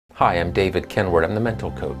Hi, I'm David Kenward. I'm the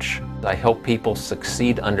mental coach. I help people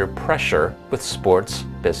succeed under pressure with sports,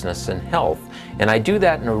 business, and health. And I do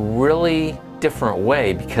that in a really different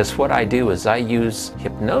way because what I do is I use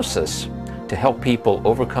hypnosis to help people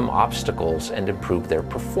overcome obstacles and improve their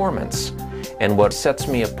performance. And what sets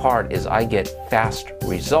me apart is I get fast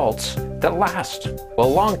results that last. Well,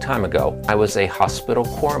 a long time ago, I was a hospital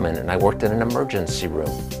corpsman and I worked in an emergency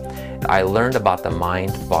room. I learned about the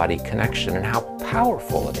mind-body connection and how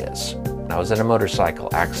powerful it is. I was in a motorcycle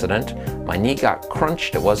accident. My knee got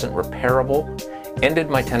crunched, it wasn't repairable, ended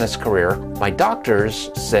my tennis career. My doctors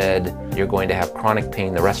said, you're going to have chronic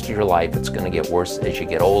pain the rest of your life. It's going to get worse as you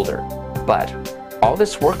get older. But all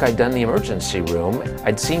this work I'd done in the emergency room,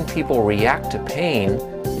 I'd seen people react to pain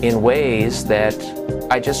in ways that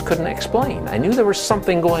I just couldn't explain. I knew there was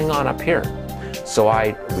something going on up here. So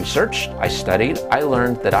I researched, I studied, I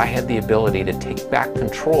learned that I had the ability to take back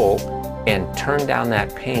control and turn down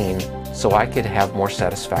that pain so I could have more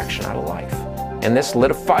satisfaction out of life. And this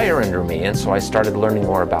lit a fire under me, and so I started learning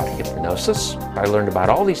more about hypnosis. I learned about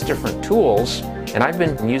all these different tools, and I've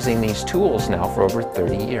been using these tools now for over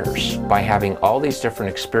 30 years. By having all these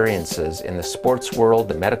different experiences in the sports world,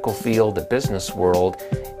 the medical field, the business world,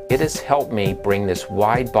 it has helped me bring this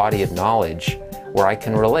wide body of knowledge where I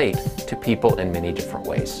can relate to people in many different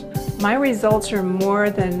ways. My results are more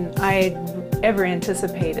than I ever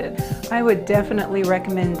anticipated. I would definitely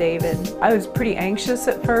recommend David. I was pretty anxious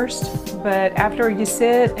at first, but after you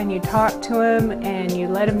sit and you talk to him and you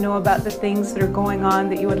let him know about the things that are going on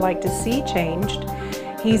that you would like to see changed,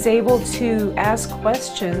 he's able to ask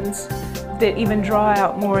questions that even draw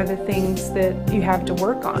out more of the things that you have to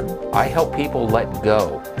work on. I help people let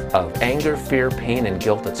go of anger, fear, pain, and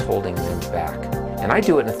guilt that's holding them back. And I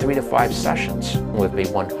do it in 3 to 5 sessions with a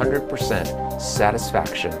 100%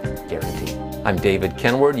 satisfaction guarantee. I'm David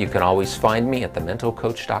Kenward. You can always find me at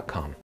thementalcoach.com.